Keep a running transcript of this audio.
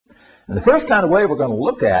And the first kind of wave we're going to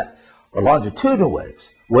look at are longitudinal waves,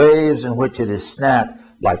 waves in which it is snapped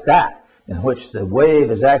like that, in which the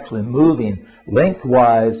wave is actually moving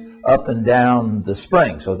lengthwise up and down the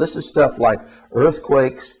spring. So this is stuff like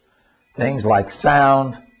earthquakes, things like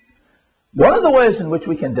sound. One of the ways in which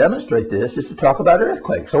we can demonstrate this is to talk about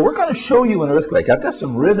earthquakes. So we're going to show you an earthquake. I've got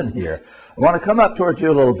some ribbon here. I want to come up towards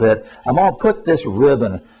you a little bit. I'm going to put this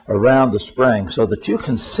ribbon around the spring so that you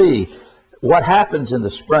can see what happens in the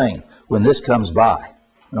spring when this comes by.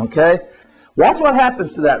 Okay? Watch what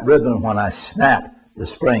happens to that ribbon when I snap the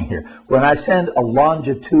spring here, when I send a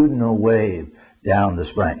longitudinal wave down the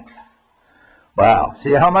spring. Wow.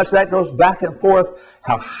 See how much that goes back and forth,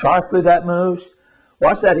 how sharply that moves?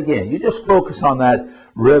 Watch that again. You just focus on that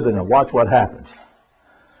ribbon and watch what happens.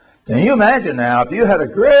 Can you imagine now if you had a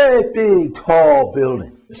great big tall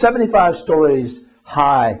building, 75 stories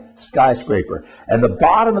high skyscraper, and the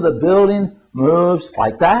bottom of the building moves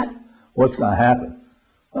like that? What's going to happen?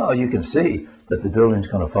 Well, you can see that the building's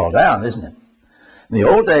going to fall down, isn't it? In the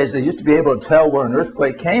old days, they used to be able to tell where an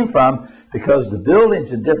earthquake came from because the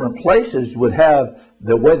buildings in different places would have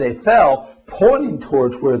the way they fell pointing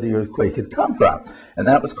towards where the earthquake had come from. And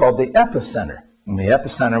that was called the epicenter. And the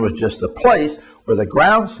epicenter was just the place where the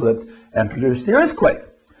ground slipped and produced the earthquake.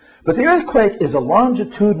 But the earthquake is a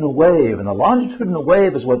longitudinal wave, and the longitudinal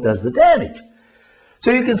wave is what does the damage.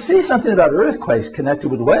 So you can see something about earthquakes connected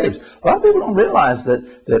with waves. A lot of people don't realize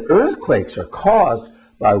that earthquakes are caused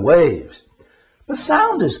by waves. But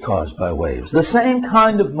sound is caused by waves. The same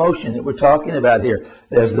kind of motion that we're talking about here,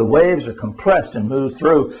 as the waves are compressed and move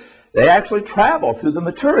through, they actually travel through the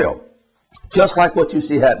material, just like what you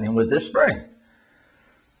see happening with this spring.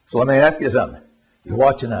 So let me ask you something. You're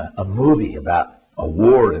watching a movie about a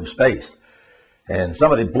war in space, and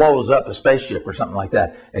somebody blows up a spaceship or something like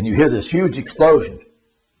that, and you hear this huge explosion.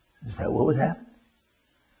 Is that what would happen?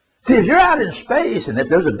 See, if you're out in space and if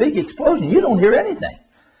there's a big explosion, you don't hear anything,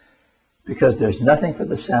 because there's nothing for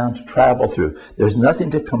the sound to travel through. There's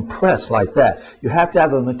nothing to compress like that. You have to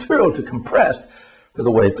have a material to compress for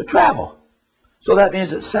the wave to travel. So that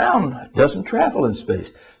means that sound doesn't travel in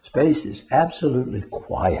space. Space is absolutely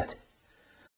quiet.